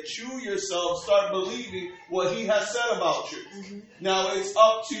mind that you yourself start believing what He has said about you. Mm-hmm. Now, it's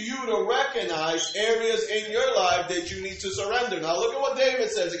up to you to recognize areas in your life that you need to surrender. Now, look at what David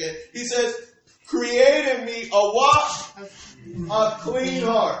says again. He says, create in me a what? A clean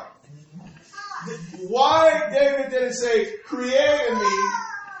heart. Why David didn't say, create in me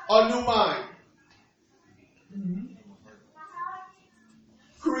a new mind?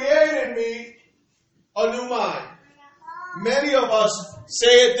 Create in me a new mind. Many of us say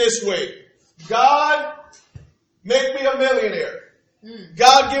it this way. God, make me a millionaire.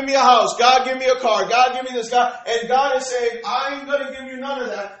 God, give me a house. God, give me a car. God, give me this. God. And God is saying, I ain't going to give you none of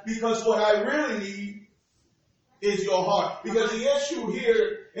that, because what I really need is your heart. Because the issue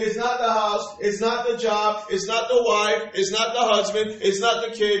here is not the house. It's not the job. It's not the wife. It's not the husband. It's not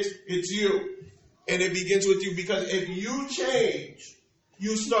the kids. It's you. And it begins with you. Because if you change,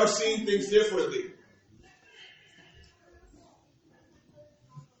 you start seeing things differently.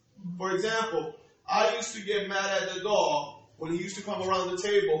 For example, I used to get mad at the dog when he used to come around the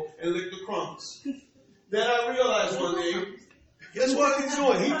table and lick the crumbs. Then I realized one day, guess what he's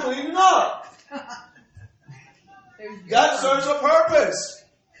doing? He's cleaning up. That serves a purpose.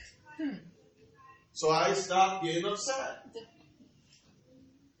 So I stopped getting upset.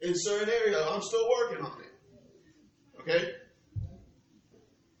 In certain areas, I'm still working on it. Okay?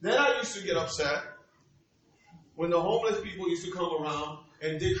 Then I used to get upset when the homeless people used to come around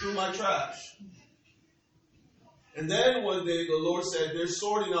and dig through my trash. And then one day the Lord said, they're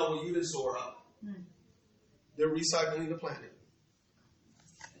sorting out what you didn't sort out. They're recycling the planet.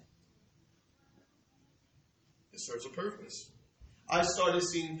 It serves a purpose. I started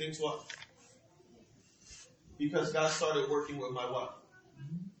seeing things what? Because God started working with my what?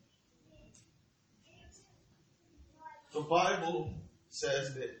 The Bible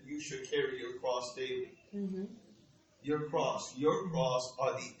says that you should carry your cross daily. Mm-hmm. Your cross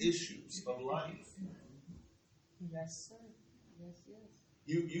are the issues of life. Yes, sir. Yes.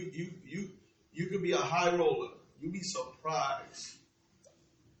 You could be a high roller. You'd be surprised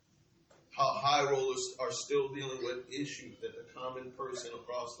how high rollers are still dealing with issues that the common person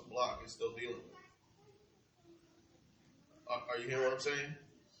across the block is still dealing with. Are you hearing what I'm saying?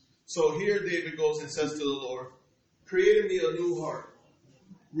 So here David goes and says to the Lord, create in me a new heart.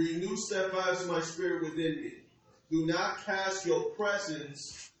 Renew steadfast my spirit within me. Do not cast your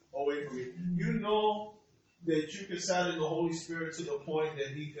presence away from me. You know that you can sadden the Holy Spirit to the point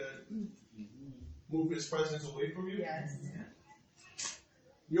that he can move his presence away from you? Yes.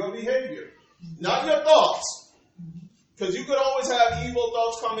 Your behavior, not your thoughts. Because you could always have evil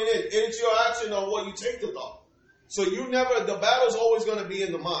thoughts coming in. It's your action on what you take the thought. So the battle's always going to be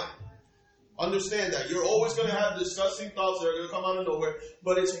in the mind. Understand that. You're always going to have disgusting thoughts that are going to come out of nowhere,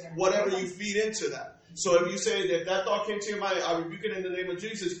 but it's whatever you feed into that. So if you say that thought came to your mind, I rebuke it in the name of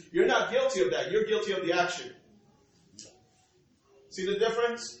Jesus, you're not guilty of that. You're guilty of the action. See the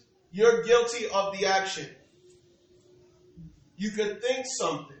difference? You're guilty of the action. You could think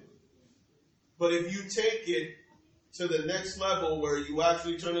something, but if you take it to the next level where you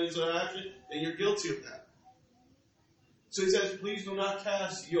actually turn it into an action, then you're guilty of that. So he says, please do not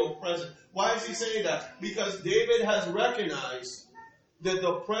cast your presence. Why is he saying that? Because David has recognized that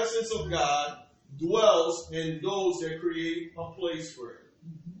the presence of God dwells in those that create a place for it.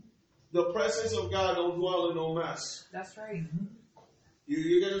 The presence of God don't dwell in no mess. That's right.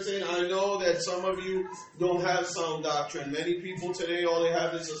 You get what I'm saying? I know that some of you don't have sound doctrine. Many people today, all they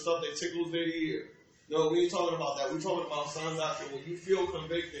have is the stuff that tickles their ear. No, we ain't talking about that. We're talking about sound doctrine when you feel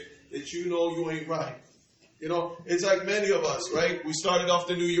convicted that you know you ain't right. You know, it's like many of us, right? We started off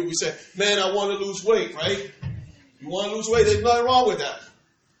the new year, we said, man, I want to lose weight, right? You want to lose weight, there's nothing wrong with that.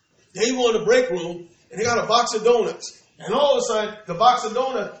 Then you go in the break room, and they got a box of donuts. And all of a sudden, the box of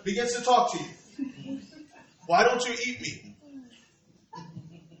donuts begins to talk to you. Why don't you eat me?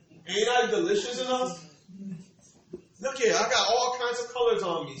 Ain't I delicious enough? Look here, I got all kinds of colors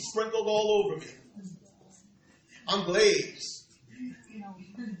on me, sprinkled all over me. I'm glazed.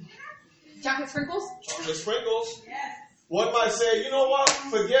 Chocolate sprinkles? Chocolate sprinkles. Yes. One might say, you know what?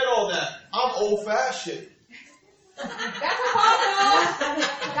 Forget all that. I'm old-fashioned. That's apostle.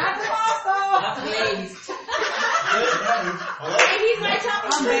 That's apostle. I'm glazed. And he's my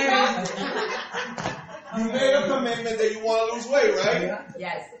chocolate sprinkle. You made a commitment that you want to lose weight, right?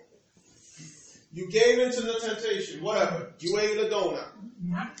 Yes. You gave into the temptation. Whatever. You ate a donut.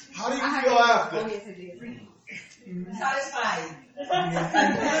 How do you feel after? Oh, yes, I did. Satisfied.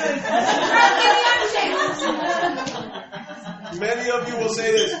 Many of you will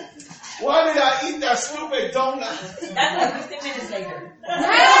say this. Why did I eat that stupid donut? That's like 15 minutes later.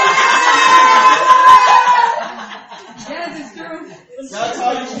 Yes, it's true. That's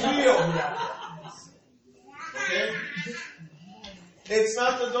how you feel. Okay? It's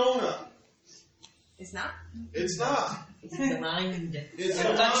not the donut. It's not? It's not. It's the mind. It's the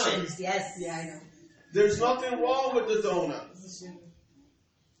the emotions. mind. Yes. Yeah, I know. There's nothing wrong with the donut.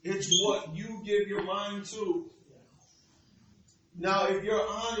 It's what you give your mind to. Now, if you're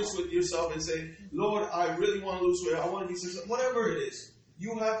honest with yourself and say, Lord, I really want to lose weight, I want to be successful, whatever it is,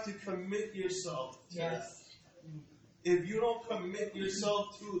 you have to commit yourself to that. If you don't commit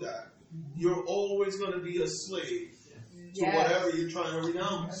yourself to that, you're always going to be a slave to whatever you're trying to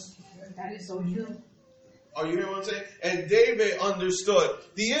renounce. That is so true. Are you hearing what I'm saying? And David understood.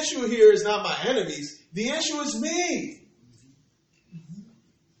 The issue here is not my enemies. The issue is me.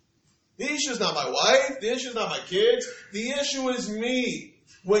 The issue is not my wife. The issue is not my kids. The issue is me.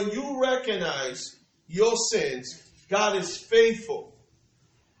 When you recognize your sins, God is faithful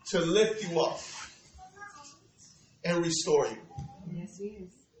to lift you up and restore you. Yes, he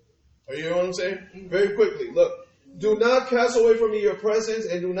is. Are you hearing what I'm saying? Very quickly, look. Do not cast away from me your presence,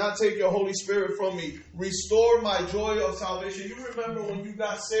 and do not take your Holy Spirit from me. Restore my joy of salvation. You remember when you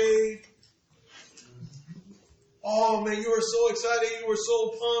got saved? Oh man, you were so excited. You were so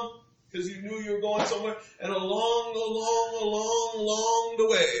pumped because you knew you were going somewhere. And along the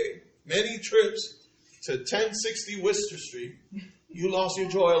way, many trips to 1060 Worcester Street, you lost your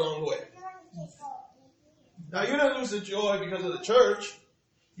joy along the way. Now, you didn't lose the joy because of the church.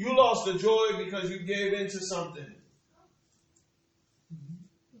 You lost the joy because you gave in to something.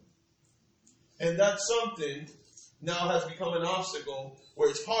 And that something now has become an obstacle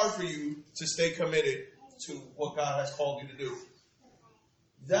where it's hard for you to stay committed to what God has called you to do.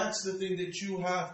 That's the thing that you have